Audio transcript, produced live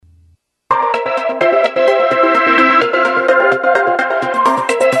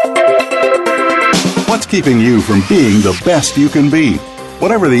keeping you from being the best you can be.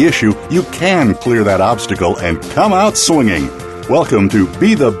 Whatever the issue, you can clear that obstacle and come out swinging. Welcome to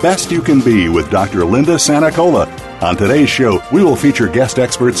Be the Best You Can Be with Dr. Linda Sanacola. On today's show, we will feature guest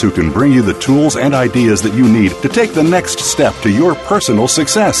experts who can bring you the tools and ideas that you need to take the next step to your personal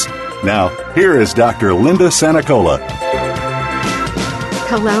success. Now, here is Dr. Linda Sanacola.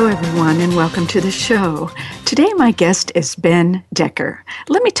 Hello, everyone, and welcome to the show. Today, my guest is Ben Decker.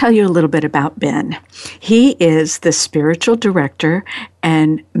 Let me tell you a little bit about Ben. He is the spiritual director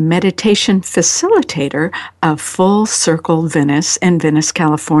and meditation facilitator of Full Circle Venice in Venice,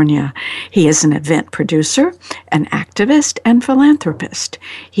 California. He is an event producer, an activist, and philanthropist.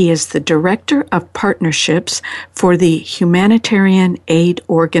 He is the director of partnerships for the humanitarian aid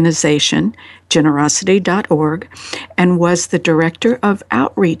organization, generosity.org, and was the director of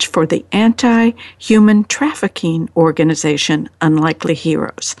outreach for the anti-human trafficking organization Unlikely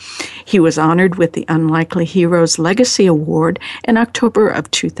Heroes. He was honored with the Unlikely Heroes Legacy Award in October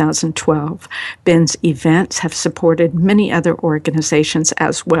of 2012. Ben's events have supported many other organizations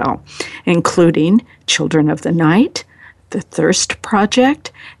as well, including Children of the Night, the Thirst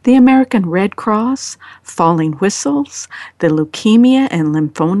Project, the American Red Cross, Falling Whistles, the Leukemia and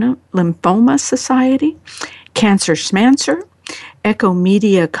Lymphoma Society, Cancer Schmancer, Echo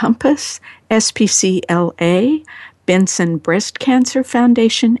Media Compass, SPCLA, Benson Breast Cancer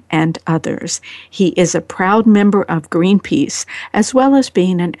Foundation, and others. He is a proud member of Greenpeace, as well as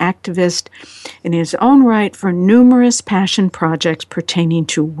being an activist in his own right for numerous passion projects pertaining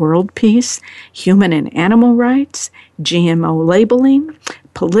to world peace, human and animal rights, GMO labeling,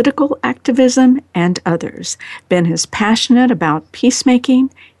 political activism, and others. Ben is passionate about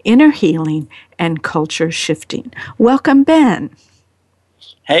peacemaking, inner healing, and culture shifting. Welcome, Ben.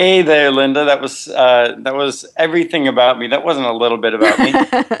 Hey there, Linda. That was everything about me. That wasn't a little bit about me.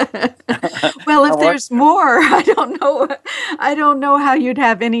 Well, if there's more, I don't know how you'd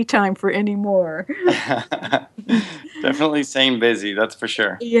have any time for any more. Definitely staying busy, that's for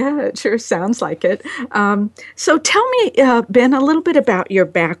sure. Yeah, it sure sounds like it. So tell me, Ben, a little bit about your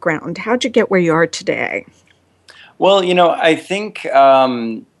background. How'd you get where you are today? Well, I think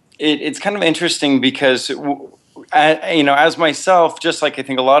it's kind of interesting because as myself, just like I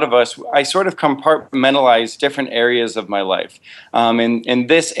think a lot of us, I sort of compartmentalize different areas of my life. In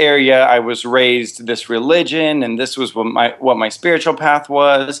this area, I was raised this religion, and this was what my spiritual path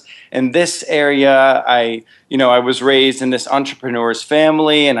was. In this area, I was raised in this entrepreneur's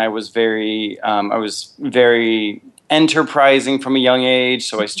family, and I was very enterprising from a young age.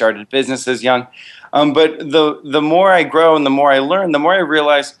 So I started businesses young. But the more I grow and the more I learn, the more I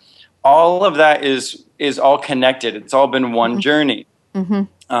realize all of that is all connected. It's all been one journey.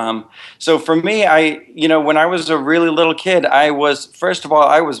 Mm-hmm. So for me, when I was a really little kid, I was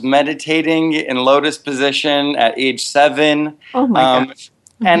meditating in lotus position at age 7. Oh my gosh.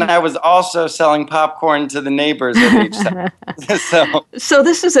 Mm-hmm. And I was also selling popcorn to the neighbors at age 7. So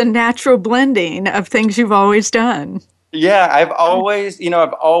this is a natural blending of things you've always done. Yeah, I've always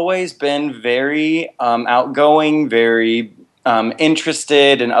been very outgoing, very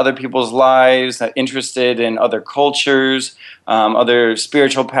interested in other people's lives, interested in other cultures, other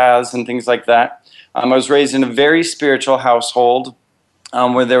spiritual paths and things like that. I was raised in a very spiritual household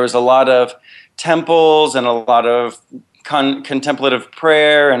where there was a lot of temples and a lot of contemplative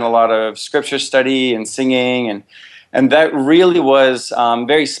prayer and a lot of scripture study and singing, and that really was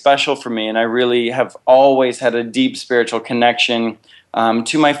very special for me. And I really have always had a deep spiritual connection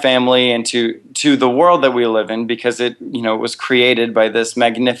to my family and to the world that we live in, because it was created by this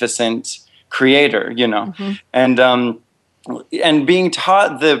magnificent creator, mm-hmm. And being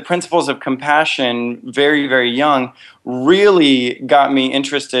taught the principles of compassion very, very young really got me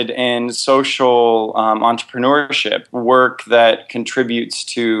interested in social entrepreneurship, work that contributes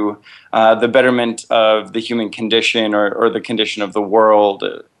to the betterment of the human condition or the condition of the world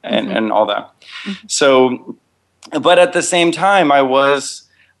and, mm-hmm. and all that. Mm-hmm. So, but at the same time, I was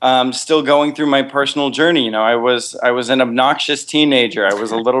still going through my personal journey. I was an obnoxious teenager. I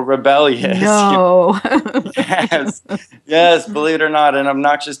was a little rebellious. No. Yes, believe it or not, an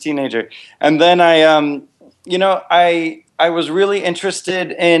obnoxious teenager. And then I was really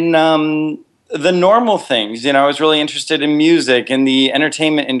interested in the normal things. I was really interested in music and the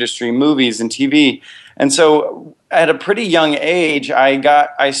entertainment industry, movies and TV. And so at a pretty young age,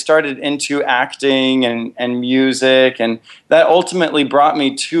 I started into acting and music, and that ultimately brought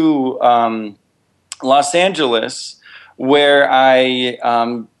me to Los Angeles, where I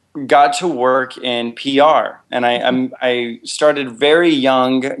got to work in PR. And I started very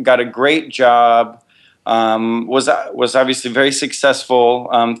young, got a great job, was obviously very successful,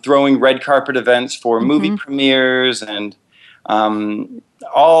 throwing red carpet events for movie premieres and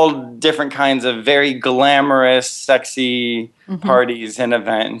all different kinds of very glamorous, sexy parties and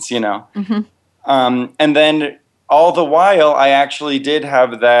events, and then all the while, I actually did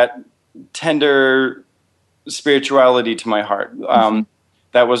have that tender spirituality to my heart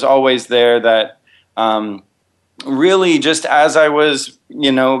that was always there, that really just as I was,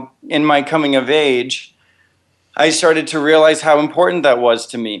 in my coming of age, I started to realize how important that was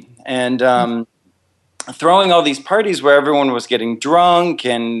to me. And throwing all these parties where everyone was getting drunk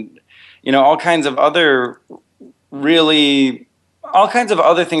and, all kinds of other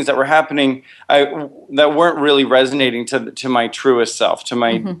things that were happening that weren't really resonating to my truest self, to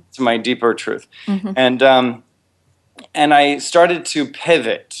my deeper truth. And I started to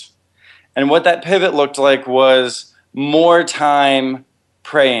pivot. And what that pivot looked like was more time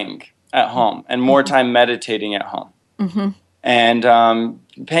praying at home and more time meditating at home. And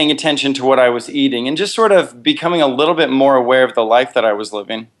paying attention to what I was eating and just sort of becoming a little bit more aware of the life that I was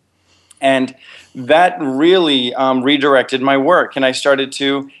living. And that really redirected my work. And I started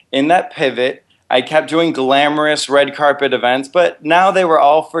to, in that pivot, I kept doing glamorous red carpet events, but now they were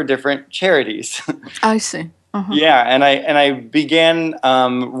all for different charities. I see. Yeah, and I began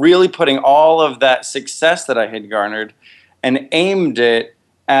really putting all of that success that I had garnered and aimed it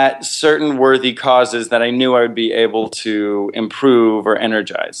at certain worthy causes that I knew I would be able to improve or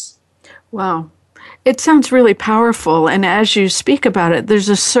energize. Wow. It sounds really powerful, and as you speak about it, there's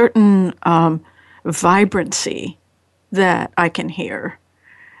a certain vibrancy that I can hear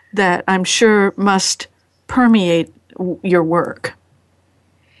that I'm sure must permeate your work.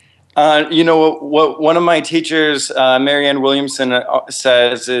 What one of my teachers, Marianne Williamson,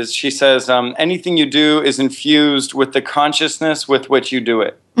 says is, she says, anything you do is infused with the consciousness with which you do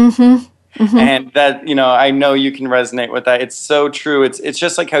it. And that, I know you can resonate with that. It's so true. It's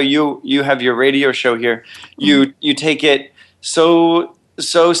just like how you have your radio show here. You take it so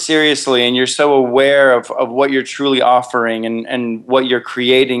seriously, and you're so aware of what you're truly offering and what you're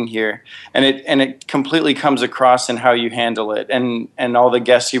creating here, and it completely comes across in how you handle it, and all the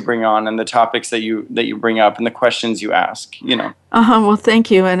guests you bring on, and the topics that you bring up, and the questions you ask. Well,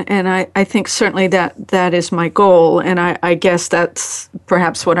 thank you, and I think certainly that is my goal, and I guess that's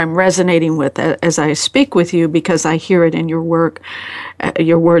perhaps what I'm resonating with as I speak with you, because I hear it in your work,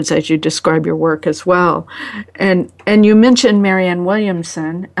 your words as you describe your work as well. And you mentioned Marianne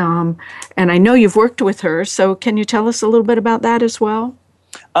Williamson, and I know you've worked with her, so can you tell us a little bit about that as well?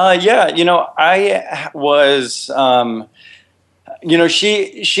 Yeah, I was...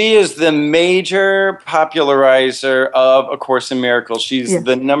 she is the major popularizer of A Course in Miracles. She's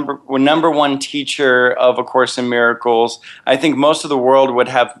the number one teacher of A Course in Miracles. I think most of the world would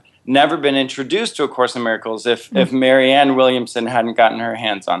have never been introduced to A Course in Miracles if Marianne Williamson hadn't gotten her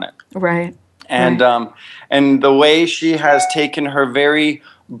hands on it. Right. And and the way she has taken her very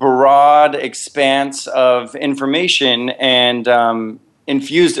broad expanse of information and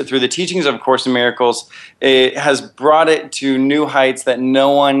infused it through the teachings of A Course in Miracles, it has brought it to new heights that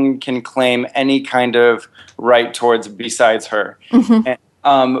no one can claim any kind of right towards besides her. And,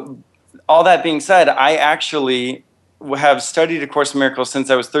 all that being said, I actually have studied A Course in Miracles since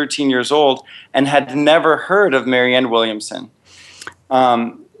I was 13 years old and had never heard of Marianne Williamson.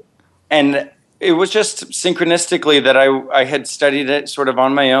 And it was just synchronistically that I had studied it sort of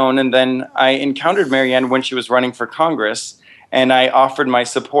on my own, and then I encountered Marianne when she was running for Congress, and I offered my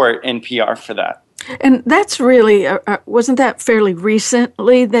support in PR for that. And that's really, wasn't that fairly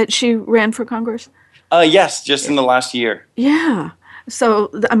recently that she ran for Congress? Yes, just in the last year. Yeah. So,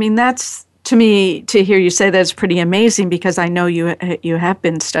 I mean, that's, to me, to hear you say that is pretty amazing, because I know you have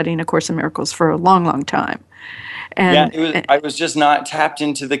been studying A Course in Miracles for a long, long time. And, I was just not tapped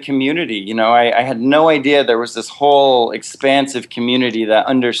into the community. I had no idea there was this whole expansive community that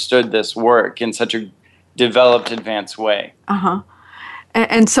understood this work in such a developed, advanced way.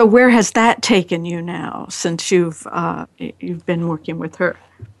 And so where has that taken you now since you've been working with her?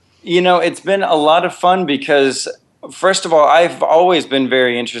 It's been a lot of fun because, first of all, I've always been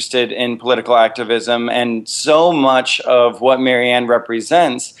very interested in political activism, and so much of what Marianne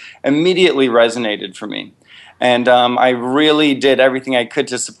represents immediately resonated for me. And I really did everything I could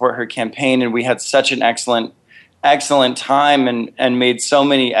to support her campaign, and we had such an excellent time and made so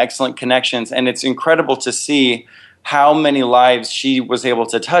many excellent connections. And it's incredible to see how many lives she was able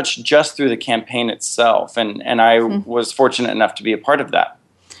to touch just through the campaign itself. And I was fortunate enough to be a part of that.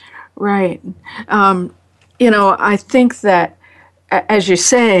 Right. I think that as you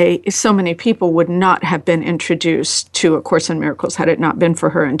say, so many people would not have been introduced to A Course in Miracles had it not been for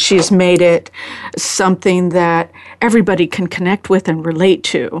her. And she's made it something that everybody can connect with and relate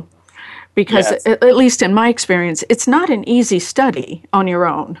to. Because, Yes. at least in my experience, it's not an easy study on your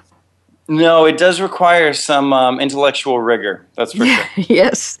own. No, it does require some intellectual rigor. That's for sure.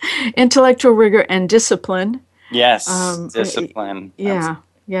 Yes, intellectual rigor and discipline. Yes, discipline. Yeah,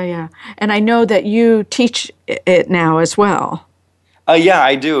 yeah. And I know that you teach it now as well. Yeah,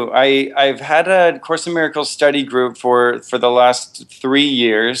 I do. I've had a Course in Miracles study group for the last 3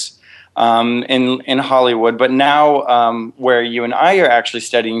 years in Hollywood, but now where you and I are actually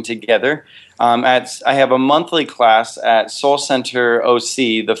studying together, I have a monthly class at Soul Center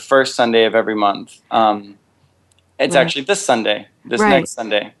OC the first Sunday of every month. It's actually this Sunday, next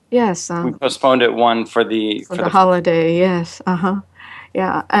Sunday. Yes. We postponed it one for the holiday, yes.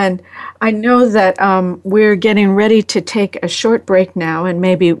 Yeah, and I know that we're getting ready to take a short break now, and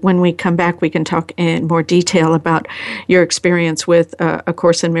maybe when we come back we can talk in more detail about your experience with A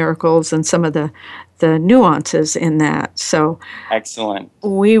Course in Miracles and some of the nuances in that. So excellent.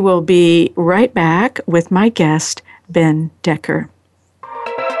 We will be right back with my guest, Ben Decker.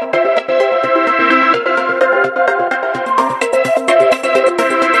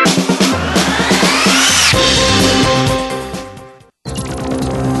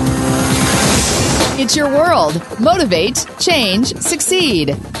 It's your world. Motivate, change, succeed.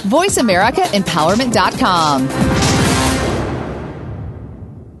 VoiceAmericaEmpowerment.com.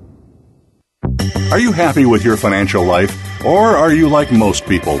 Are you happy with your financial life? Or are you like most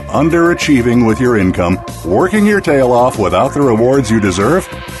people, underachieving with your income, working your tail off without the rewards you deserve?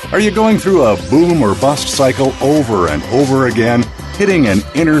 Are you going through a boom or bust cycle over and over again, hitting an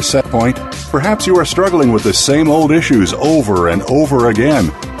inner set point? Perhaps you are struggling with the same old issues over and over again.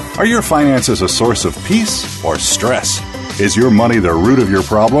 Are your finances a source of peace or stress? Is your money the root of your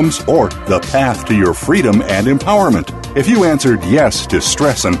problems or the path to your freedom and empowerment? If you answered yes to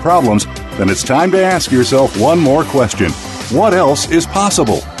stress and problems, then it's time to ask yourself one more question. What else is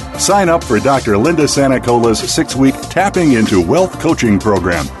possible? Sign up for Dr. Linda Sanacola's 6-week Tapping into Wealth coaching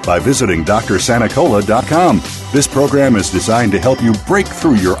program by visiting drsanacola.com. This program is designed to help you break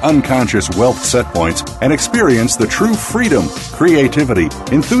through your unconscious wealth set points and experience the true freedom, creativity,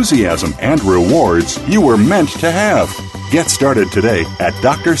 enthusiasm, and rewards you were meant to have. Get started today at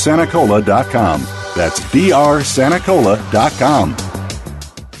drsanacola.com. That's drsanacola.com.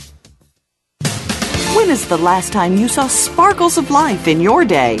 When is the last time you saw sparkles of life in your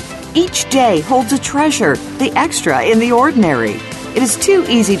day? Each day holds a treasure, the extra in the ordinary. It is too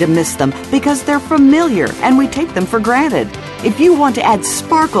easy to miss them because they're familiar and we take them for granted. If you want to add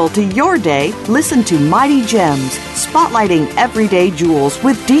sparkle to your day, listen to Mighty Gems, spotlighting everyday jewels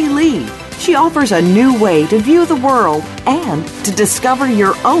with Dee Lee. She offers a new way to view the world and to discover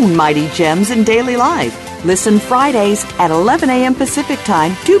your own mighty gems in daily life. Listen Fridays at 11 a.m. Pacific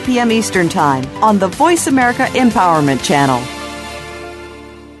Time, 2 p.m. Eastern Time on the Voice America Empowerment Channel.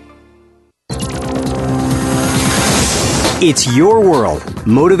 It's your world.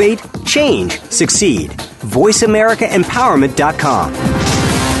 Motivate, change, succeed. VoiceAmericaEmpowerment.com.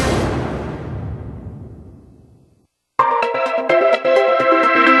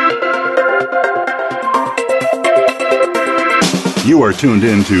 You are tuned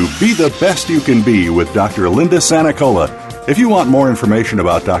in to Be the Best You Can Be with Dr. Linda Sanacola. If you want more information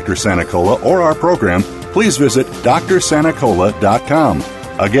about Dr. Sanacola or our program, please visit drsanacola.com.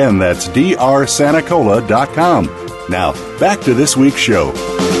 Again, that's drsanacola.com. Now, back to this week's show.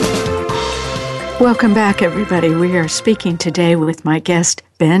 Welcome back, everybody. We are speaking today with my guest,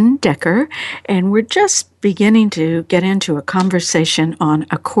 Ben Decker, and we're just beginning to get into a conversation on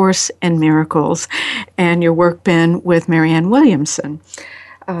A Course in Miracles and your work, Ben, with Marianne Williamson.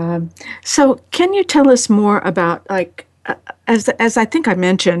 So can you tell us more about, as I think I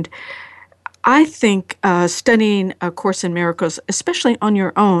mentioned, I think studying A Course in Miracles, especially on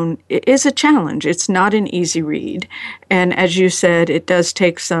your own, is a challenge. It's not an easy read. And as you said, it does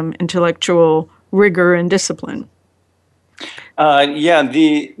take some intellectual rigor and discipline.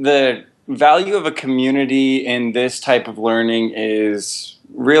 The value of a community in this type of learning is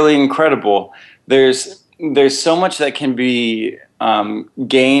really incredible. There's so much that can be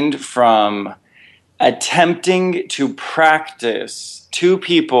gained from attempting to practice, two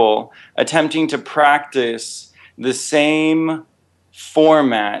people attempting to practice the same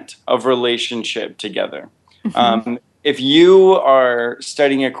format of relationship together. Mm-hmm. If you are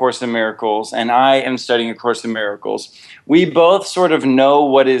studying A Course in Miracles and I am studying A Course in Miracles, we both sort of know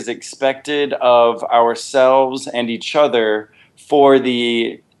what is expected of ourselves and each other for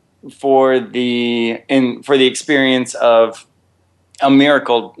the experience of a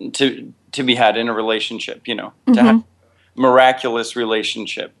miracle to be had in a relationship, to have a miraculous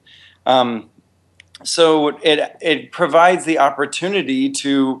relationship. So it provides the opportunity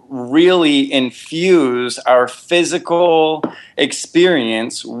to really infuse our physical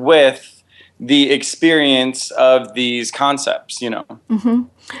experience with the experience of these concepts, Mm-hmm.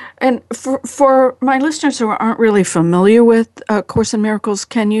 And for my listeners who aren't really familiar with Course in Miracles,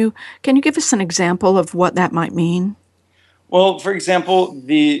 can you give us an example of what that might mean? Well, for example,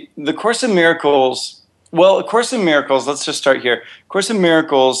 the Course in Miracles. Well, A Course in Miracles. Let's just start here. Course in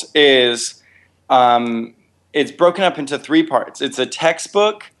Miracles is it's broken up into 3 parts. It's a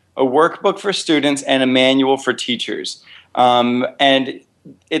textbook, a workbook for students, and a manual for teachers. And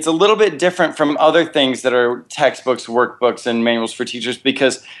it's a little bit different from other things that are textbooks, workbooks, and manuals for teachers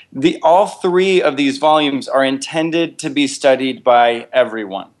because all 3 of these volumes are intended to be studied by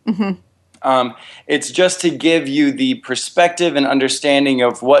everyone. Mm-hmm. It's just to give you the perspective and understanding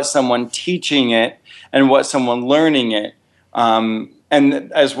of what someone teaching it and what someone learning it,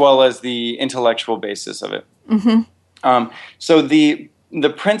 and as well as the intellectual basis of it. Mm-hmm. So the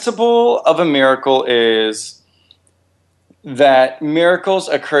principle of a miracle is that miracles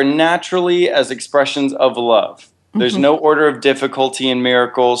occur naturally as expressions of love. Mm-hmm. There's no order of difficulty in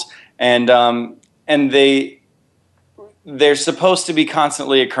miracles, and they're supposed to be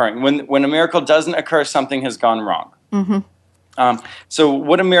constantly occurring. When a miracle doesn't occur, something has gone wrong. Mm-hmm. So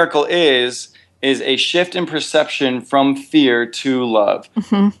what a miracle is a shift in perception from fear to love.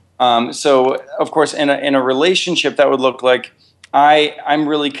 Mm-hmm. So, of course, in a relationship, that would look like I'm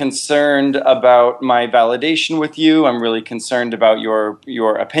really concerned about my validation with you. I'm really concerned about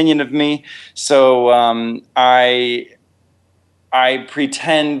your opinion of me. So I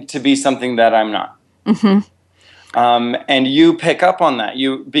pretend to be something that I'm not. Mm-hmm. And you pick up on that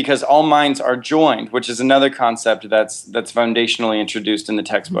because all minds are joined, which is another concept that's foundationally introduced in the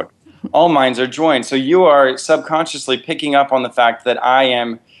textbook. All minds are joined. So you are subconsciously picking up on the fact that I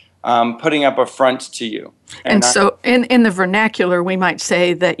am putting up a front to you. And so in the vernacular, we might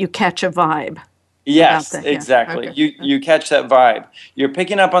say that you catch a vibe. Yes, exactly. Okay. You catch that vibe. You're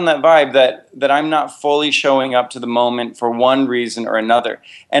picking up on that vibe that I'm not fully showing up to the moment for one reason or another.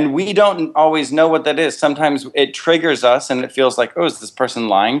 And we don't always know what that is. Sometimes it triggers us and it feels like, oh, is this person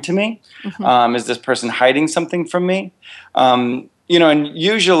lying to me? Mm-hmm. Is this person hiding something from me? And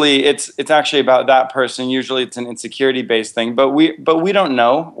usually it's actually about that person. Usually it's an insecurity-based thing, but we don't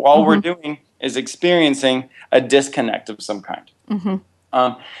know. All we're doing is experiencing a disconnect of some kind.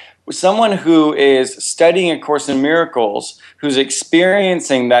 Mm-hmm. Someone who is studying A Course in Miracles, who's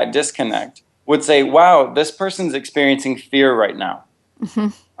experiencing that disconnect, would say, wow, this person's experiencing fear right now.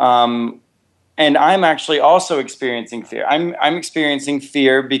 Mm-hmm. And I'm actually also experiencing fear. I'm experiencing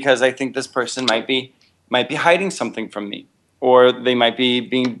fear because I think this person might be hiding something from me. Or they might be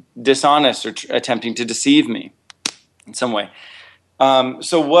being dishonest or attempting to deceive me in some way.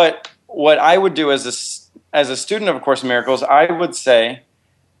 So what I would do as a student of A Course in Miracles, I would say,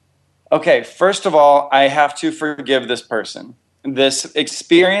 okay, first of all, I have to forgive this person. This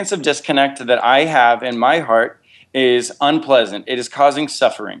experience of disconnect that I have in my heart is unpleasant. It is causing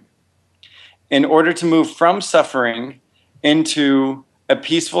suffering. In order to move from suffering into a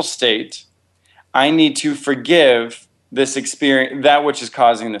peaceful state, I need to forgive this experience, that which is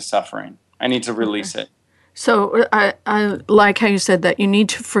causing the suffering. I need to release it. So I like how you said that you need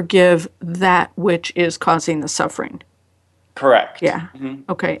to forgive that which is causing the suffering. Correct. Yeah. Mm-hmm.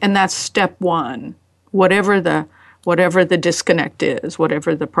 Okay. And that's step 1. Whatever the disconnect is,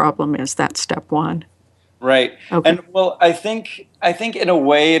 whatever the problem is, that's step 1. Right. Okay. And well, I think in a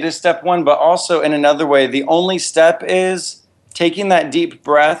way it is step 1, but also in another way, the only step is taking that deep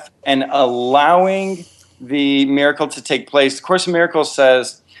breath and allowing the miracle to take place. Course in Miracles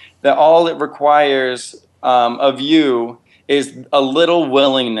says that all it requires of you is a little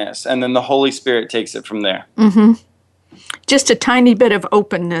willingness, and then the Holy Spirit takes it from there. Mm-hmm. Just a tiny bit of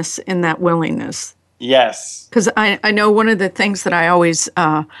openness in that willingness. Yes. Because I know one of the things that I always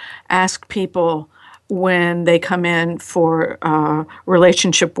ask people when they come in for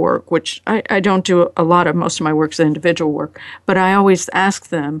relationship work, which I don't do a lot of, most of my work is individual work, but I always ask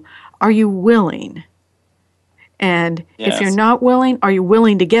them, are you willing? And yes. If you're not willing, are you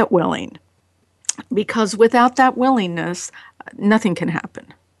willing to get willing? Because without that willingness, nothing can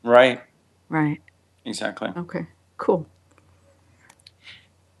happen. Right. Right. Exactly. Okay, cool.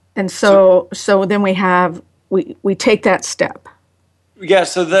 And so then we take that step. Yeah,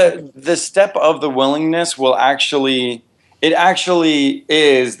 so the step of the willingness will actually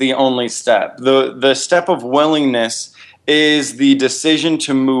is the only step. The step of willingness is the decision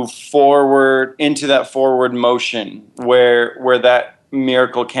to move forward into that forward motion where that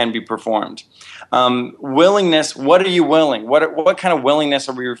miracle can be performed. Willingness, what are you willing? What kind of willingness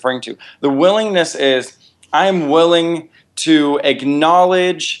are we referring to? The willingness is, I'm willing to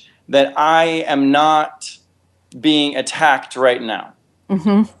acknowledge that I am not being attacked right now.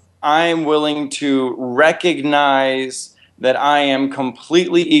 Mm-hmm. I'm willing to recognize that I am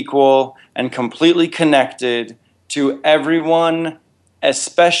completely equal and completely connected to everyone,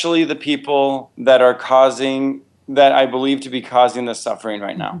 especially the people that I believe to be causing the suffering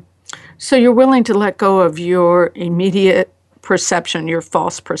right now. So you're willing to let go of your immediate perception, your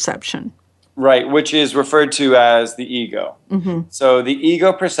false perception. Right, which is referred to as the ego. Mm-hmm. So the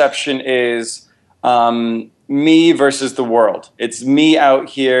ego perception is me versus the world. It's me out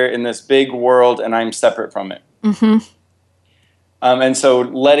here in this big world, and I'm separate from it. Mm-hmm. And so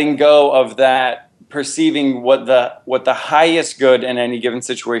letting go of that, perceiving what the highest good in any given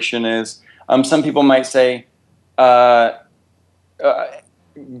situation is. Some people might say, God,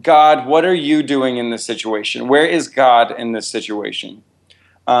 what are you doing in this situation? Where is God in this situation?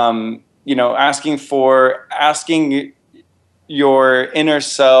 Asking your inner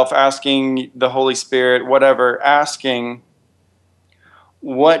self, asking the Holy Spirit, whatever, asking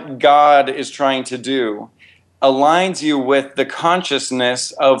what God is trying to do aligns you with the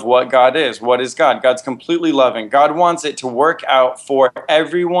consciousness of what God is. What is God? God's completely loving. God wants it to work out for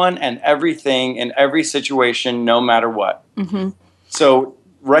everyone and everything in every situation, no matter what. Mm-hmm. So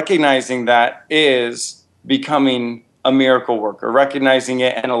recognizing that is becoming a miracle worker. Recognizing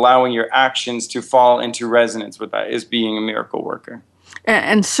it and allowing your actions to fall into resonance with that is being a miracle worker.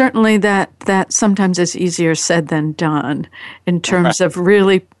 And certainly that sometimes is easier said than done in terms of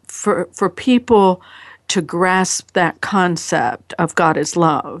really for people to grasp that concept of God is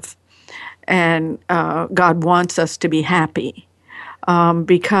love and God wants us to be happy.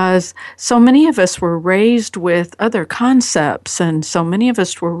 Because so many of us were raised with other concepts, and so many of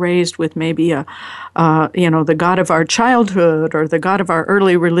us were raised with maybe the God of our childhood or the God of our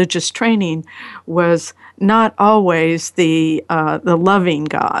early religious training was not always the loving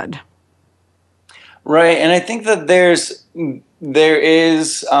God. Right, and I think that there is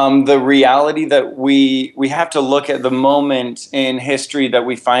the reality that we have to look at the moment in history that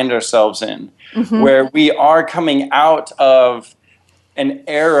we find ourselves in, mm-hmm. where we are coming out of an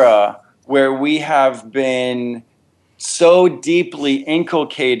era where we have been so deeply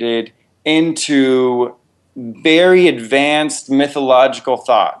inculcated into very advanced mythological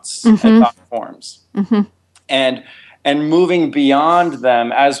thoughts mm-hmm. and thought forms. Mm-hmm. And moving beyond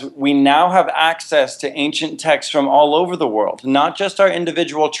them as we now have access to ancient texts from all over the world, not just our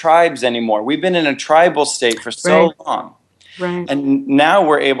individual tribes anymore. We've been in a tribal state for so long. Right. And now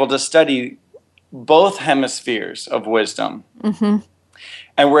we're able to study both hemispheres of wisdom. Mm-hmm.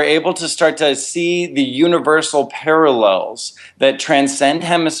 And we're able to start to see the universal parallels that transcend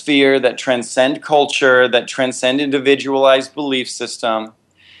hemisphere, that transcend culture, that transcend individualized belief system,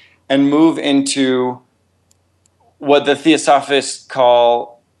 and move into what the Theosophists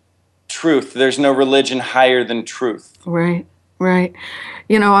call truth. There's no religion higher than truth. Right.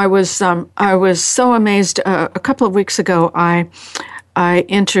 I was so amazed. A couple of weeks ago, I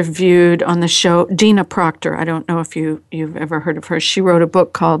interviewed on the show Dina Proctor. I don't know if you've ever heard of her. She wrote a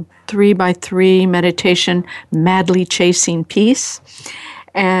book called 3x3 Meditation, Madly Chasing Peace.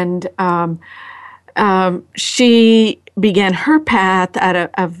 And she began her path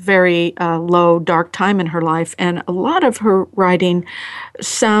at a very low, dark time in her life. And a lot of her writing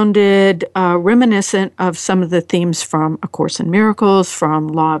sounded reminiscent of some of the themes from A Course in Miracles, from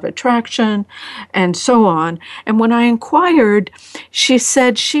Law of Attraction, and so on. And when I inquired, she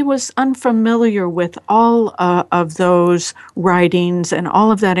said she was unfamiliar with all of those writings and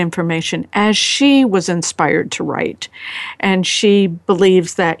all of that information as she was inspired to write. And she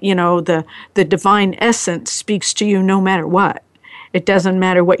believes that, the divine essence speaks to you no matter what. It doesn't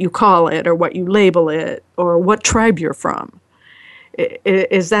matter what you call it or what you label it or what tribe you're from.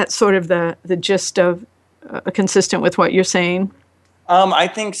 Is that sort of the gist of consistent with what you're saying? I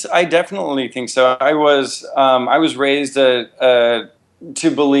think so. I definitely think so. I was raised to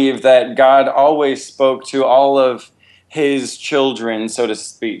believe that God always spoke to all of His children, so to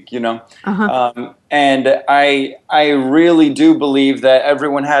speak. Uh-huh. And I really do believe that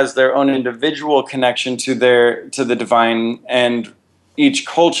everyone has their own individual connection to the divine, and each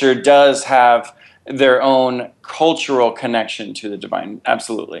culture does have their own cultural connection to the divine.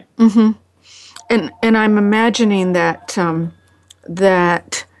 Absolutely. Mm-hmm. And I'm imagining that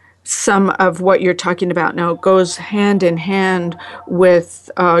that some of what you're talking about now goes hand in hand with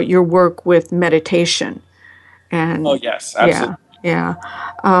your work with meditation And Oh, yes, absolutely. yeah.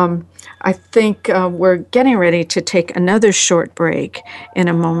 I think we're getting ready to take another short break in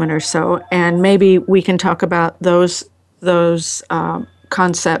a moment or so, and maybe we can talk about those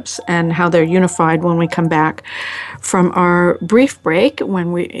concepts and how they're unified when we come back from our brief break,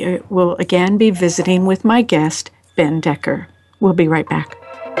 when we will again be visiting with my guest, Ben Decker. We'll be right back.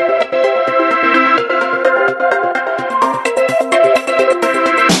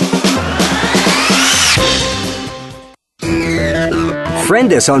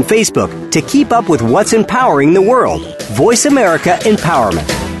 Friend us on Facebook to keep up with what's empowering the world. Voice America Empowerment.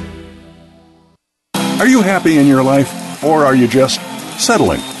 Are you happy in your life, or are you just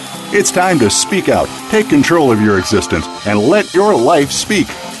settling? It's time to speak out, take control of your existence, and let your life speak.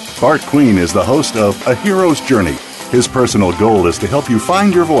 Bart Queen is the host of A Hero's Journey. His personal goal is to help you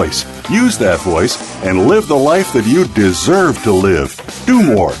find your voice, use that voice, and live the life that you deserve to live. Do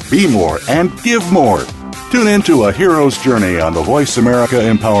more, be more, and give more. Tune in to A Hero's Journey on the Voice America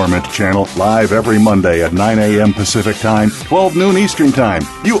Empowerment Channel, live every Monday at 9 a.m. Pacific Time, 12 noon Eastern Time.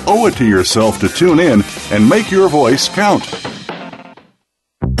 You owe it to yourself to tune in and make your voice count.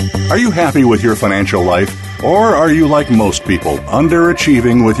 Are you happy with your financial life? Or are you like most people,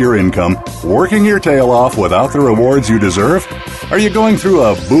 underachieving with your income, working your tail off without the rewards you deserve? Are you going through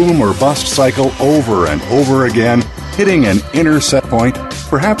a boom or bust cycle over and over again, hitting an inner set point?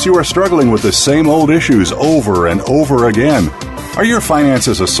 Perhaps you are struggling with the same old issues over and over again. Are your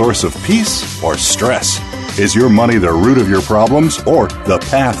finances a source of peace or stress? Is your money the root of your problems or the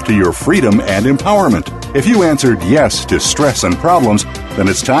path to your freedom and empowerment? If you answered yes to stress and problems, then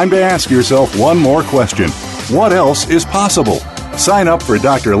it's time to ask yourself one more question. What else is possible? Sign up for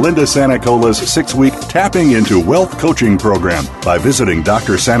Dr. Linda Sanacola's 6-week Tapping Into Wealth coaching program by visiting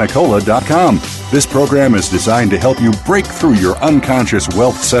drsanacola.com. This program is designed to help you break through your unconscious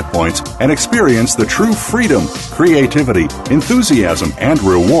wealth set points and experience the true freedom, creativity, enthusiasm, and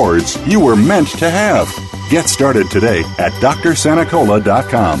rewards you were meant to have. Get started today at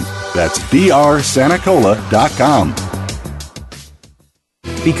drsanacola.com. That's drsanacola.com.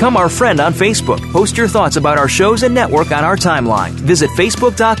 Become our friend on Facebook. Post your thoughts about our shows and network on our timeline. Visit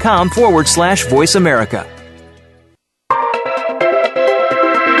facebook.com/Voice America.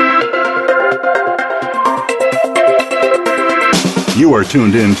 You are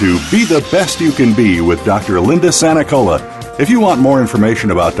tuned in to Be the Best You Can Be with Dr. Linda Sanacola. If you want more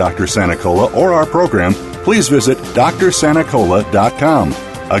information about Dr. Sanacola or our program, please visit drsanacola.com.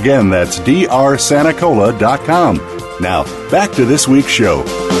 Again, that's drsanacola.com. Now, back to this week's show.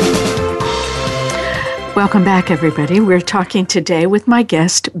 Welcome back, everybody. We're talking today with my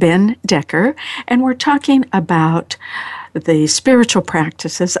guest, Ben Decker, and we're talking about the spiritual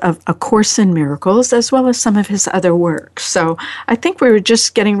practices of A Course in Miracles, as well as some of his other works. So I think we were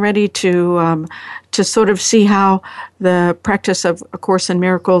just getting ready to sort of see how the practice of A Course in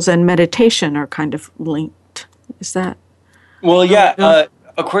Miracles and meditation are kind of linked. Is that? Well, yeah.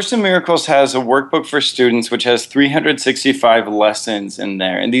 A Course in Miracles has a workbook for students which has 365 lessons in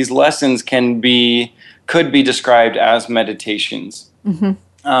there. And these lessons could be described as meditations.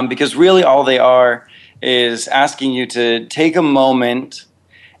 Mm-hmm. Because really all they are is asking you to take a moment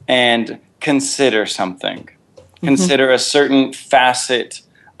and consider something. Mm-hmm. Consider a certain facet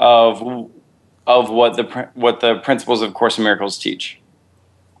of what the principles of Course in Miracles teach.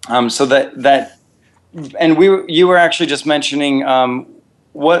 And you were actually just mentioning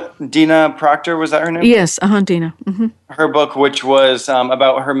what, Dina Proctor, was that her name? Yes, Dina. Mm-hmm. Her book, which was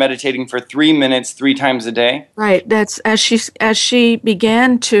about her meditating for 3 minutes 3 times a day. Right. That's as she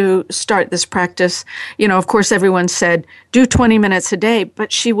began to start this practice. You know, of course, everyone said do 20 minutes a day,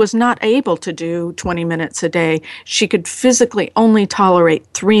 but she was not able to do 20 minutes a day. She could physically only tolerate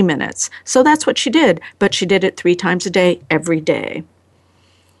 3 minutes. So that's what she did. But she did it 3 times a day, every day.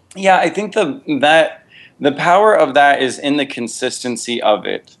 Yeah, I think the power of that is in the consistency of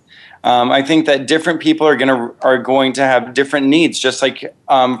it. I think that different people are going to have different needs. Just like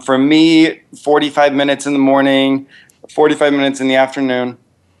for me, 45 minutes in the morning, 45 minutes in the afternoon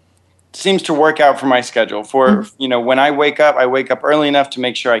seems to work out for my schedule. When I wake up early enough to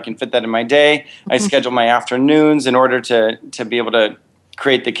make sure I can fit that in my day. I schedule my afternoons in order to be able to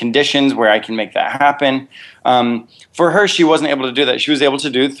create the conditions where I can make that happen. For her, she wasn't able to do that. She was able to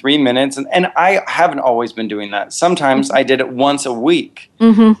do 3 minutes, and I haven't always been doing that. Sometimes I did it once a week.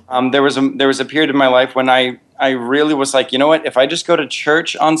 Mm-hmm. There was a period in my life when I really was like, you know what? If I just go to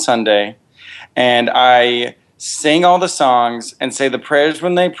church on Sunday and I sing all the songs and say the prayers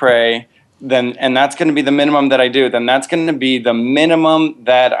when they pray, and that's going to be the minimum that I do, then that's going to be the minimum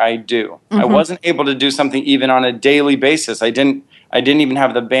that I do. Mm-hmm. I wasn't able to do something even on a daily basis. I didn't even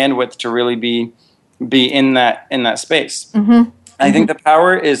have the bandwidth to really be be in that space. I think the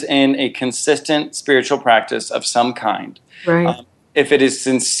power is in a consistent spiritual practice of some kind. Right. If it is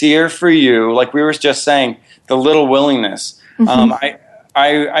sincere for you, like we were just saying, the little willingness.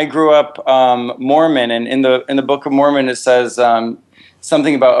 I grew up Mormon, and in the Book of Mormon it says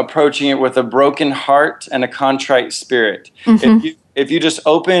something about approaching it with a broken heart and a contrite spirit. If you just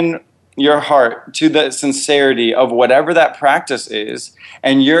open your heart to the sincerity of whatever that practice is,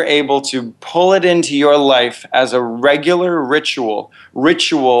 and you're able to pull it into your life as a regular ritual.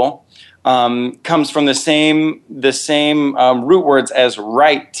 Ritual comes from the same root words as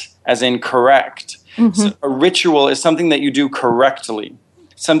right, as in correct. So a ritual is something that you do correctly,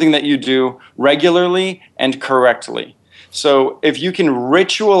 something that you do regularly and correctly. So if you can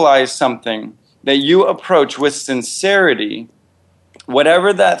ritualize something that you approach with sincerity,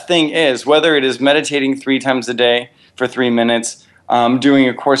 whatever that thing is, whether it is meditating 3 times a day for 3 minutes, doing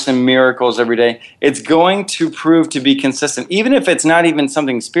A Course in Miracles every day, it's going to prove to be consistent, even if it's not even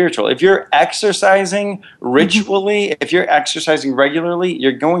something spiritual. If you're exercising ritually, if you're exercising regularly,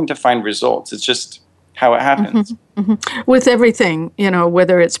 you're going to find results. It's just how it happens. With everything,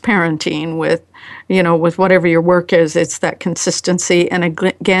 whether it's parenting, with whatever your work is, it's that consistency. And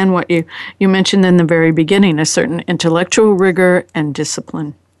again, what you mentioned in the very beginning, a certain intellectual rigor and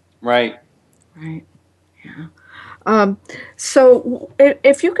discipline. Right. Right. Yeah. So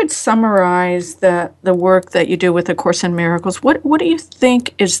if you could summarize the work that you do with A Course in Miracles, what do you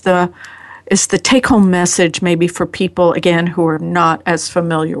think is the take-home message maybe for people, again, who are not as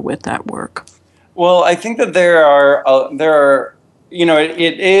familiar with that work? Well, I think that there are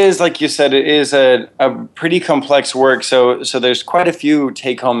it is, like you said, it is a pretty complex work. So there's quite a few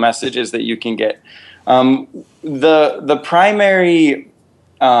take-home messages that you can get. The primary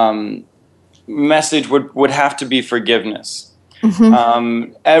message would have to be forgiveness.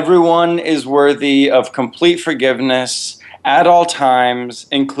 Everyone is worthy of complete forgiveness at all times,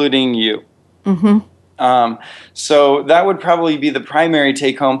 including you. So that would probably be the primary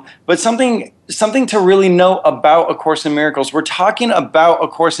take-home. But something to really know about A Course in Miracles. We're talking about A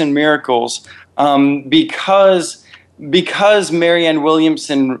Course in Miracles because Marianne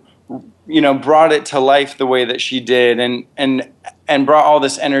Williamson, brought it to life the way that she did, and brought all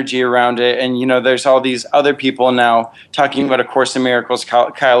this energy around it. And there's all these other people now talking about A Course in Miracles,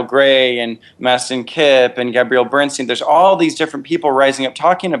 Kyle Gray and Mastin Kipp and Gabrielle Bernstein. There's all these different people rising up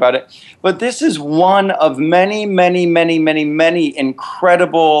talking about it. But this is one of many, many, many, many, many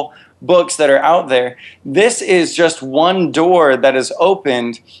incredible books that are out there. This is just one door that is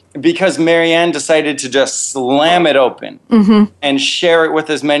opened because Marianne decided to just slam it open and share it with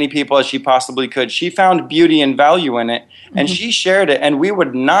as many people as she possibly could. She found beauty and value in it, and she shared it, and we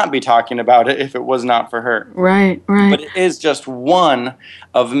would not be talking about it if it was not for her. Right. But it is just one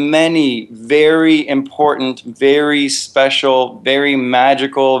of many very important, very special, very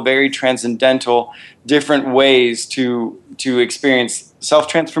magical, very transcendental different ways to experience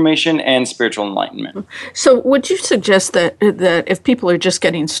self-transformation and spiritual enlightenment. So would you suggest that if people are just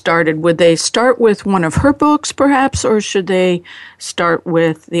getting started, would they start with one of her books perhaps, or should they start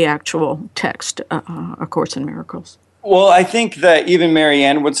with the actual text, A Course in Miracles? Well, I think that even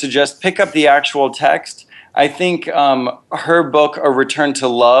Marianne would suggest pick up the actual text. I think her book, A Return to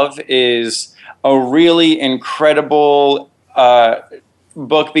Love, is a really incredible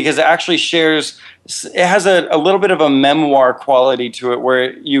book because it actually it has a little bit of a memoir quality to it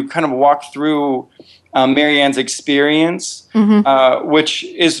where you kind of walk through Marianne's experience, which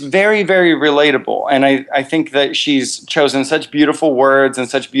is very, very relatable. And I think that she's chosen such beautiful words and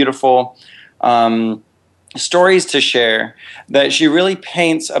such beautiful stories to share that she really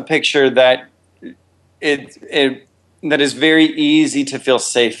paints a picture that that is very easy to feel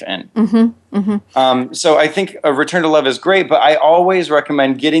safe in. So I think A Return to Love is great, but I always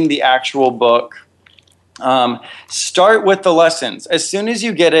recommend getting the actual book. Start with the lessons. As soon as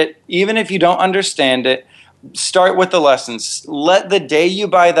you get it, even if you don't understand it, start with the lessons. Let the day you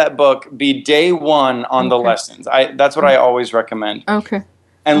buy that book be day one on the lessons. That's what I always recommend. Okay.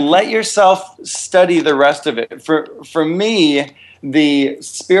 And let yourself study the rest of it. For me, the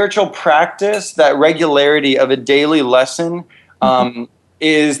spiritual practice, that regularity of a daily lesson,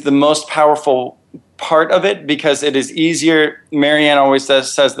 is the most powerful part of it because it is easier. Marianne always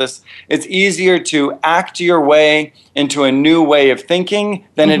says this. It's easier to act your way into a new way of thinking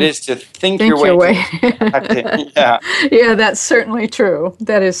than it is to think your way. Yeah, that's certainly true.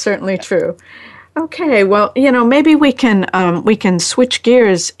 That is certainly true. Okay, well, maybe we can switch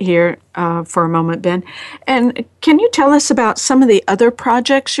gears here for a moment, Ben. And can you tell us about some of the other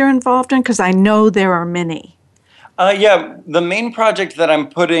projects you're involved in? Because I know there are many. Yeah, the main project that I'm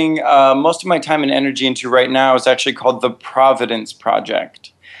putting most of my time and energy into right now is actually called the Providence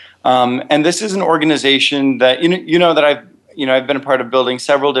Project. And this is an organization that, that I've been a part of building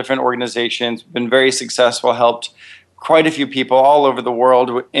several different organizations, been very successful, helped quite a few people all over the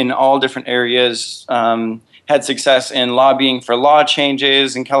world in all different areas, had success in lobbying for law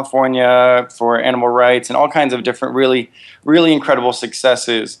changes in California, for animal rights, and all kinds of different really, really incredible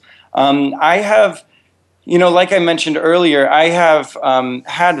successes. I have, like I mentioned earlier, I have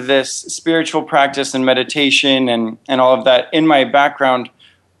had this spiritual practice and meditation and all of that in my background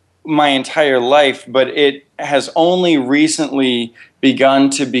my entire life, but it has only recently begun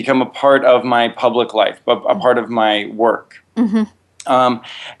to become a part of my public life, a part of my work. Mm-hmm.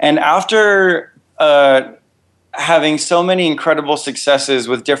 And after having so many incredible successes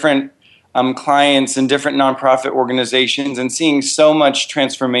with different clients and different nonprofit organizations and seeing so much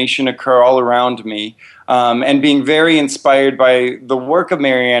transformation occur all around me, and being very inspired by the work of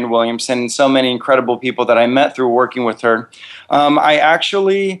Marianne Williamson and so many incredible people that I met through working with her, I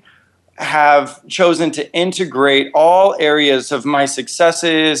actually have chosen to integrate all areas of my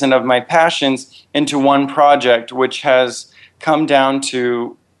successes and of my passions into one project, which has come down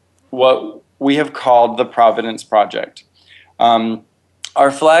to what we have called the Providence Project.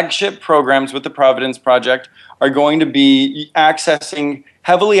 Our flagship programs with the Providence Project are going to be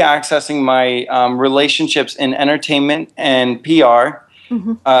heavily accessing my relationships in entertainment and PR,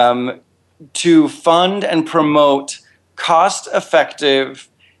 to fund and promote cost-effective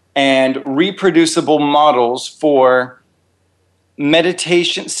and reproducible models for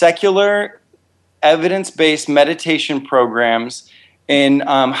meditation, secular, evidence-based meditation programs in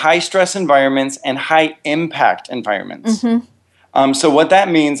high-stress environments and high-impact environments. So what that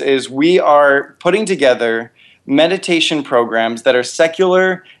means is we are putting together meditation programs that are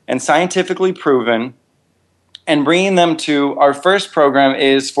secular and scientifically proven and bringing them to our first program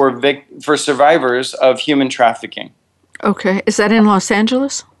is for survivors of human trafficking. Okay. Is that in Los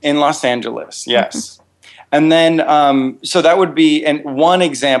Angeles? In Los Angeles, yes. And then, so that would be one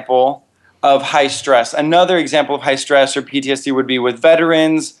example of high stress. Another example of high stress or PTSD would be with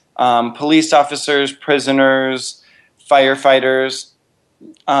veterans, police officers, prisoners, firefighters.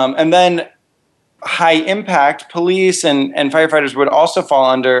 And then high impact, police and firefighters would also fall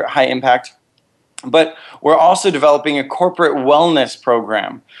under high impact. But we're also developing a corporate wellness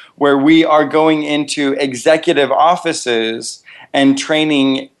program where we are going into executive offices and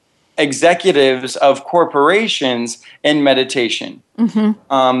training executives of corporations in meditation.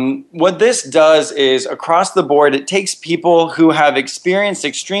 What this does is, across the board, it takes people who have experienced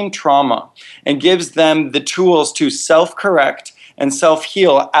extreme trauma and gives them the tools to self-correct and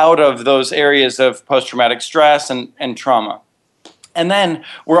self-heal out of those areas of post-traumatic stress and trauma. And then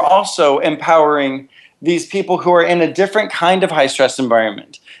we're also empowering these people who are in a different kind of high-stress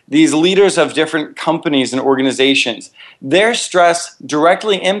environment, these leaders of different companies and organizations. Their stress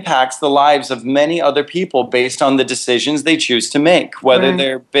directly impacts the lives of many other people based on the decisions they choose to make, whether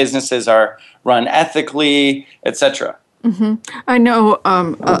their businesses are run ethically, etc. I know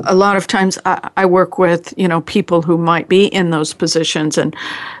a lot of times I work with, people who might be in those positions, and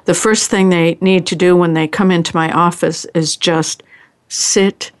the first thing they need to do when they come into my office is just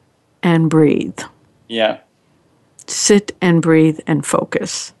sit and breathe. Yeah. Sit and breathe and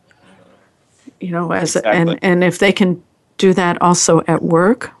focus. Exactly. And if they can do that also at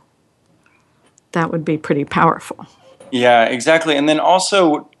work, that would be pretty powerful. Yeah, exactly. And then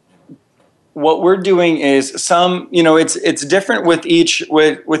also what we're doing is it's different with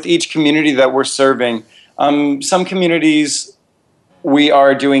each community that we're serving. Some communities we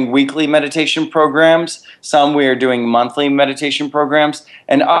are doing weekly meditation programs. Some we are doing monthly meditation programs.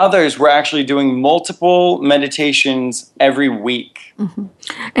 And others we're actually doing multiple meditations every week.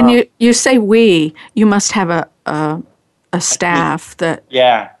 And you say you must have a staff that...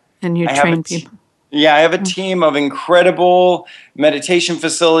 Yeah. And you train people. Yeah, I have a team of incredible meditation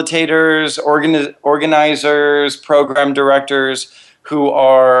facilitators, organizers, program directors who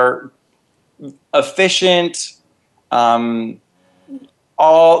are efficient. They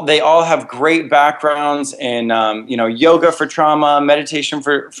all have great backgrounds in yoga for trauma, meditation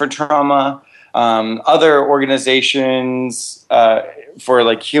for trauma, other organizations for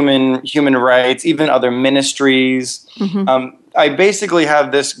like human rights, even other ministries. I basically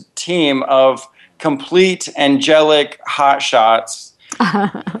have this team of complete angelic hotshots.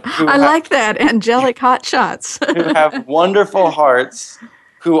 I like that, angelic hotshots. Who have wonderful hearts,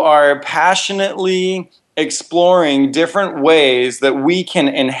 who are passionately exploring different ways that we can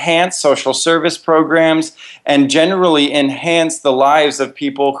enhance social service programs and generally enhance the lives of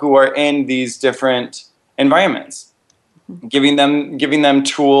people who are in these different environments. giving them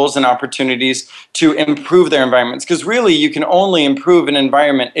tools and opportunities to improve their environments. Because really, you can only improve an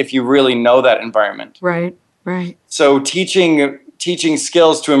environment if you really know that environment. Right. So teaching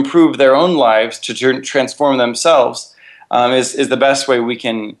skills to improve their own lives, to transform themselves, is the best way we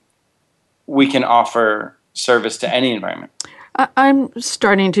can offer service to any environment. I'm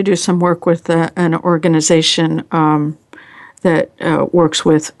starting to do some work with an organization that works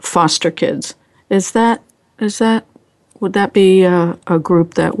with foster kids. Would that be a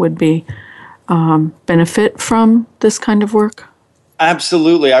group that would be benefit from this kind of work?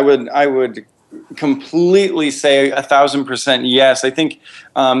 Absolutely, I would completely say 1,000% yes. I think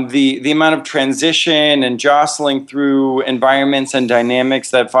the amount of transition and jostling through environments and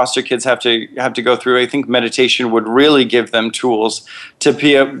dynamics that foster kids have to go through, I think meditation would really give them tools to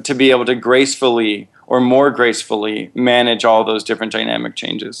be able to gracefully or more gracefully manage all those different dynamic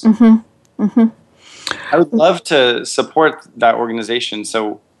changes. I would love to support that organization.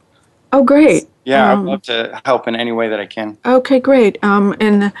 So, oh, great. Yeah, I'd love to help in any way that I can. Okay, great.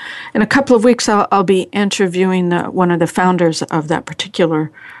 In a couple of weeks, I'll be interviewing one of the founders of that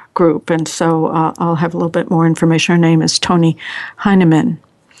particular group, and so I'll have a little bit more information. Her name is Toni Heinemann,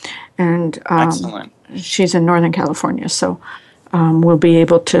 and excellent. She's in Northern California, so we'll be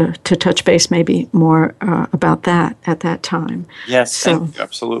able to touch base maybe more about that at that time. Yes, thank you,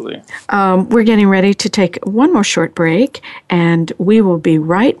 absolutely. We're getting ready to take one more short break, and we will be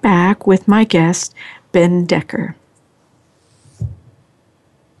right back with my guest, Ben Decker.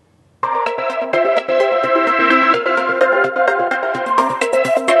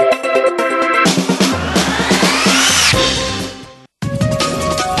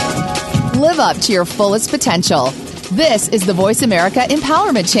 Live up to your fullest potential. This is the Voice America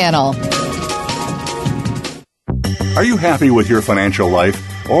Empowerment Channel. Are you happy with your financial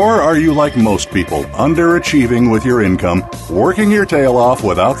life? Or are you like most people, underachieving with your income, working your tail off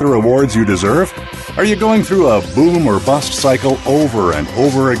without the rewards you deserve? Are you going through a boom or bust cycle over and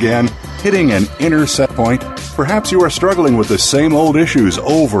over again, hitting an inner set point? Perhaps you are struggling with the same old issues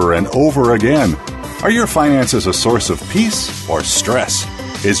over and over again. Are your finances a source of peace or stress?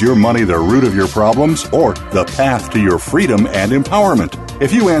 Is your money the root of your problems or the path to your freedom and empowerment?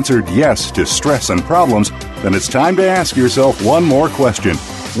 If you answered yes to stress and problems, then it's time to ask yourself one more question.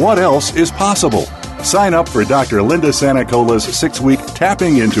 What else is possible? Sign up for Dr. Linda Sanacola's 6-week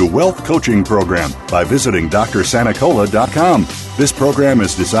Tapping into Wealth coaching program by visiting drsanacola.com. This program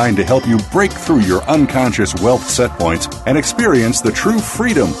is designed to help you break through your unconscious wealth set points and experience the true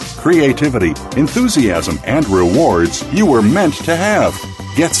freedom, creativity, enthusiasm, and rewards you were meant to have.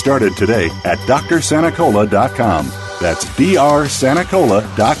 Get started today at drsanacola.com. That's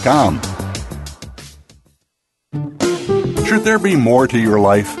drsanacola.com. Should there be more to your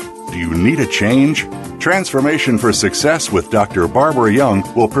life? Do you need a change? Transformation for Success with Dr. Barbara Young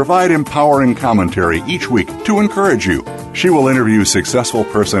will provide empowering commentary each week to encourage you. She will interview successful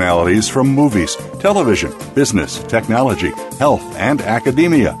personalities from movies, television, business, technology, health, and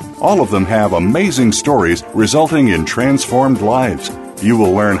academia. All of them have amazing stories resulting in transformed lives. You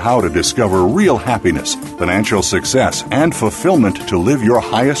will learn how to discover real happiness, financial success, and fulfillment to live your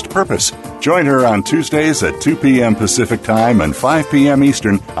highest purpose. Join her on Tuesdays at 2 p.m. Pacific Time and 5 p.m.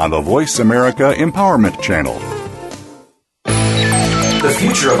 Eastern on the Voice America Empowerment Channel. The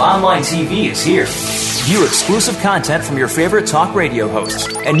future of online TV is here. View exclusive content from your favorite talk radio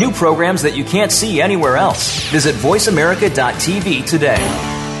hosts and new programs that you can't see anywhere else. Visit voiceamerica.tv today.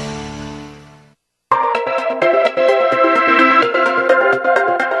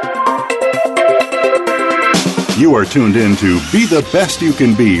 You are tuned in to Be the Best You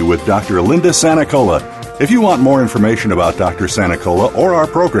Can Be with Dr. Linda Sanacola. If you want more information about Dr. Sanacola or our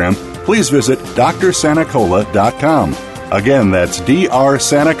program, please visit drsanacola.com. Again, that's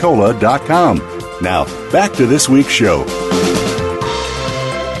drsanacola.com. Now, back to this week's show.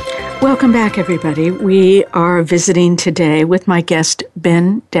 Welcome back, everybody. We are visiting today with my guest,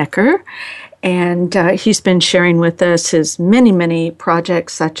 Ben Decker. And he's been sharing with us his many, many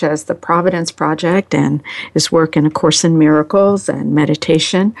projects, such as the Providence Project and his work in A Course in Miracles and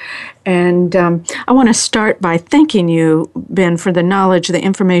meditation. And I want to start by thanking you, Ben, for the knowledge, the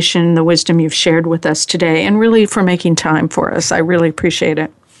information, the wisdom you've shared with us today, and really for making time for us. I really appreciate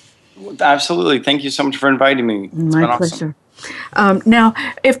it. Absolutely. Thank you so much for inviting me. It's My been pleasure. Awesome. Now,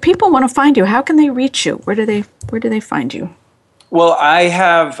 if people want to find you, how can they reach you? Where do they find you? Well, I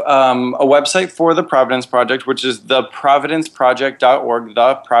have a website for the Providence Project, which is theprovidenceproject.org,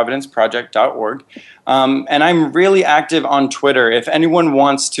 theprovidenceproject.org. And I'm really active on Twitter. If anyone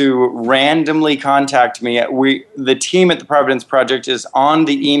wants to randomly contact me, the team at the Providence Project is on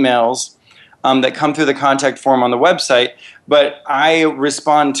the emails that come through the contact form on the website, but I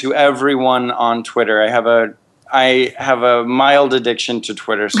respond to everyone on Twitter. I have a mild addiction to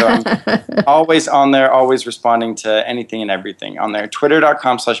Twitter, so I'm always on there, always responding to anything and everything on there.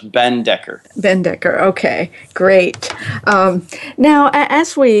 Twitter.com/Ben Decker. Ben Decker. Okay, great. Now,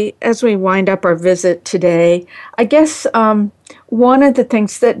 as we wind up our visit today, I guess one of the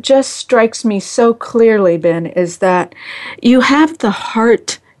things that just strikes me so clearly, Ben, is that you have the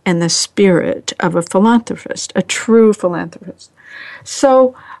heart and the spirit of a philanthropist, a true philanthropist.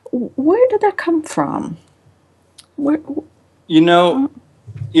 So, where did that come from? I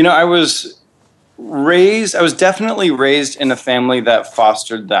was definitely raised in a family that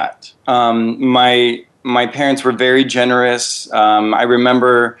fostered that. My parents were very generous. I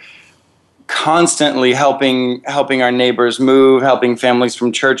remember constantly helping our neighbors move, helping families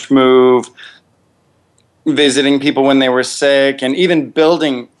from church move, visiting people when they were sick, and even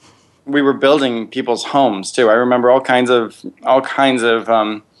we were building people's homes too. I remember all kinds of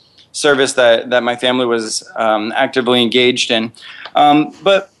service that my family was actively engaged in.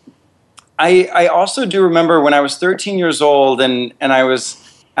 But I also do remember when I was 13 years old and I was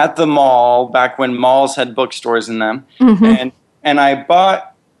at the mall back when malls had bookstores in them. Mm-hmm. And I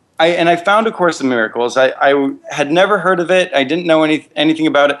found A Course in Miracles. I had never heard of it. I didn't know anything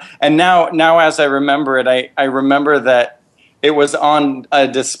about it. And now as I remember it, I remember that it was on a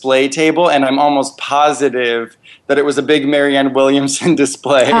display table, and I'm almost positive that it was a big Marianne Williamson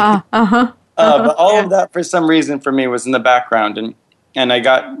display. But all of that, for some reason, for me, was in the background, and I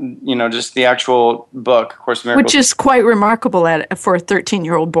got just the actual book, Course in Miracles, which is quite remarkable for a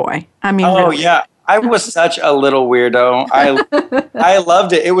 13-year-old boy. I mean, really. Yeah, I was such a little weirdo. I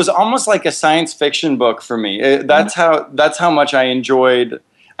loved it. It was almost like a science fiction book for me. That's how much I enjoyed it.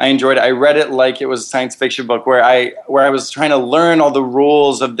 I read it like it was a science fiction book where I was trying to learn all the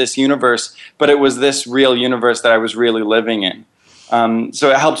rules of this universe, but it was this real universe that I was really living in. So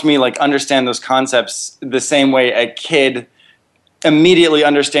it helped me understand those concepts the same way a kid immediately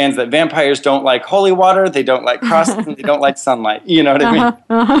understands that vampires don't like holy water, they don't like crosses, and they don't like sunlight. You know what I mean?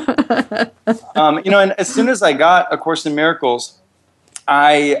 And as soon as I got A Course in Miracles,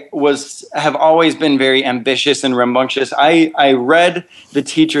 I have always been very ambitious and rambunctious. I read the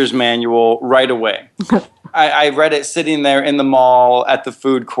teacher's manual right away. I read it sitting there in the mall at the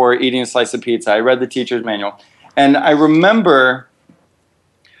food court eating a slice of pizza. I read the teacher's manual. And I remember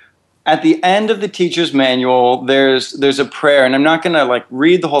at the end of the teacher's manual, there's a prayer. And I'm not going to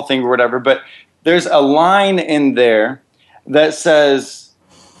read the whole thing or whatever, but there's a line in there that says,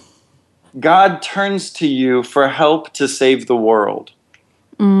 God turns to you for help to save the world.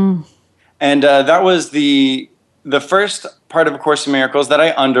 Mm. And that was the first part of A Course in Miracles that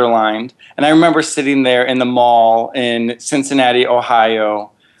I underlined. And I remember sitting there in the mall in Cincinnati,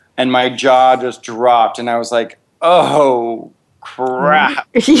 Ohio, and my jaw just dropped. And I was like, oh, crap.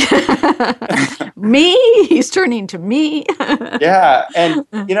 Me? He's turning to me. Yeah. And,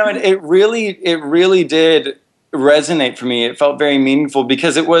 it really did resonate for me. It felt very meaningful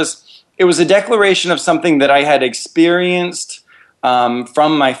because it was a declaration of something that I had experienced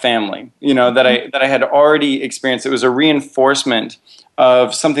from my family, that I had already experienced. It was a reinforcement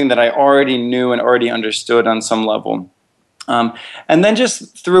of something that I already knew and already understood on some level. And then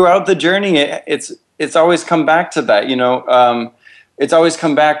just throughout the journey, it's always come back to that. It's always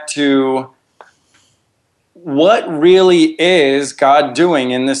come back to what really is God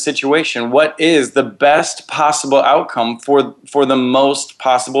doing in this situation? What is the best possible outcome for the most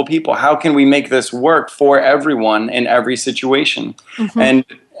possible people? How can we make this work for everyone in every situation? Mm-hmm.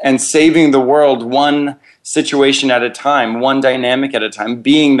 And saving the world one situation at a time, one dynamic at a time,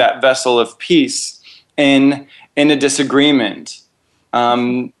 being that vessel of peace in a disagreement,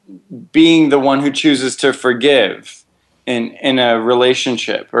 being the one who chooses to forgive in a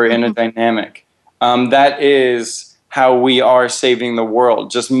relationship or in a dynamic. That is how we are saving the world,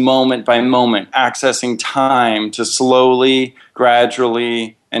 just moment by moment, accessing time to slowly,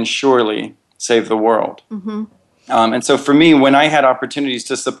 gradually, and surely save the world. Mm-hmm. And so for me, when I had opportunities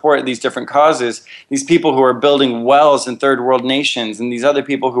to support these different causes, these people who are building wells in third world nations, and these other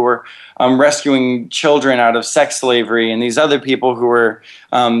people who are rescuing children out of sex slavery, and these other people who are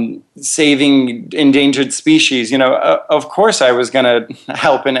saving endangered species, of course I was going to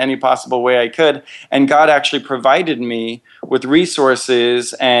help in any possible way I could. And God actually provided me with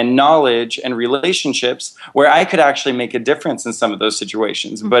resources and knowledge and relationships where I could actually make a difference in some of those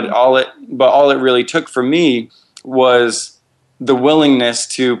situations. Mm-hmm. But all it really took for me was the willingness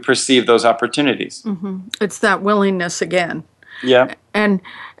to perceive those opportunities. Mm-hmm. It's that willingness again. Yeah. And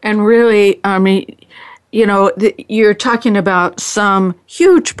really, I mean, you're talking about some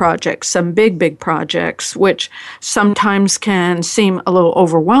huge projects, some big projects, which sometimes can seem a little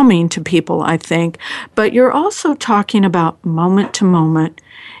overwhelming to people, I think. But you're also talking about moment to moment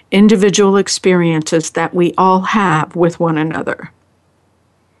individual experiences that we all have with one another.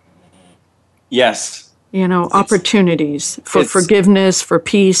 Yes. Opportunities for forgiveness, for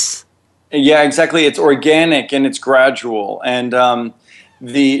peace. Yeah, exactly. It's organic and it's gradual. And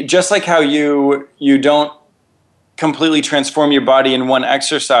just like how you don't completely transform your body in one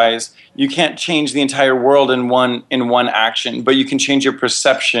exercise, you can't change the entire world in one action, but you can change your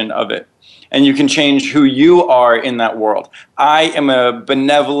perception of it. And you can change who you are in that world. I am a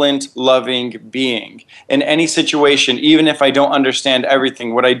benevolent, loving being. In any situation, even if I don't understand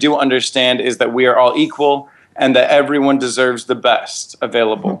everything, what I do understand is that we are all equal and that everyone deserves the best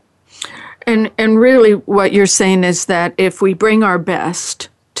available. And really what you're saying is that if we bring our best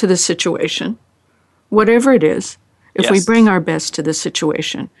to the situation, whatever it is, if we bring our best to the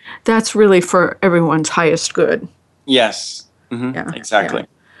situation, that's really for everyone's highest good. Yes, exactly. Yeah.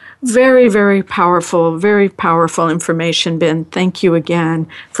 Very, very powerful information, Ben. Thank you again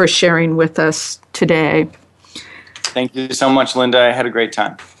for sharing with us today. Thank you so much, Linda. I had a great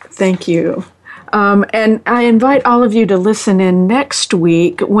time. Thank you. And I invite all of you to listen in next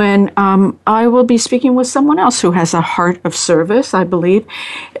week when I will be speaking with someone else who has a heart of service, I believe.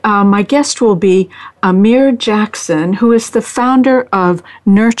 My guest will be Amir Jackson, who is the founder of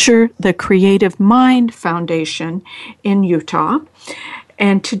Nurture the Creative Mind Foundation in Utah.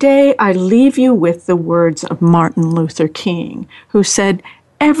 And today I leave you with the words of Martin Luther King, who said,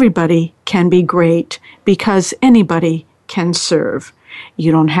 "Everybody can be great because anybody can serve.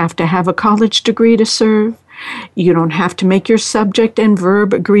 You don't have to have a college degree to serve. You don't have to make your subject and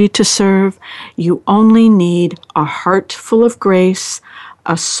verb agree to serve. You only need a heart full of grace,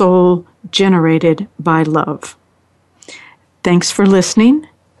 a soul generated by love." Thanks for listening.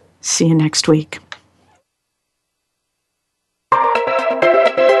 See you next week.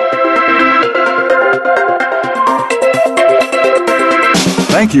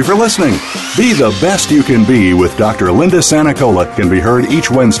 Thank you for listening. Be the Best You Can Be with Dr. Linda Sanacola can be heard each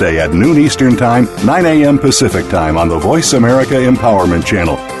Wednesday at noon Eastern Time, 9 a.m. Pacific Time on the Voice America Empowerment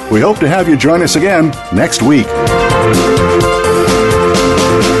Channel. We hope to have you join us again next week.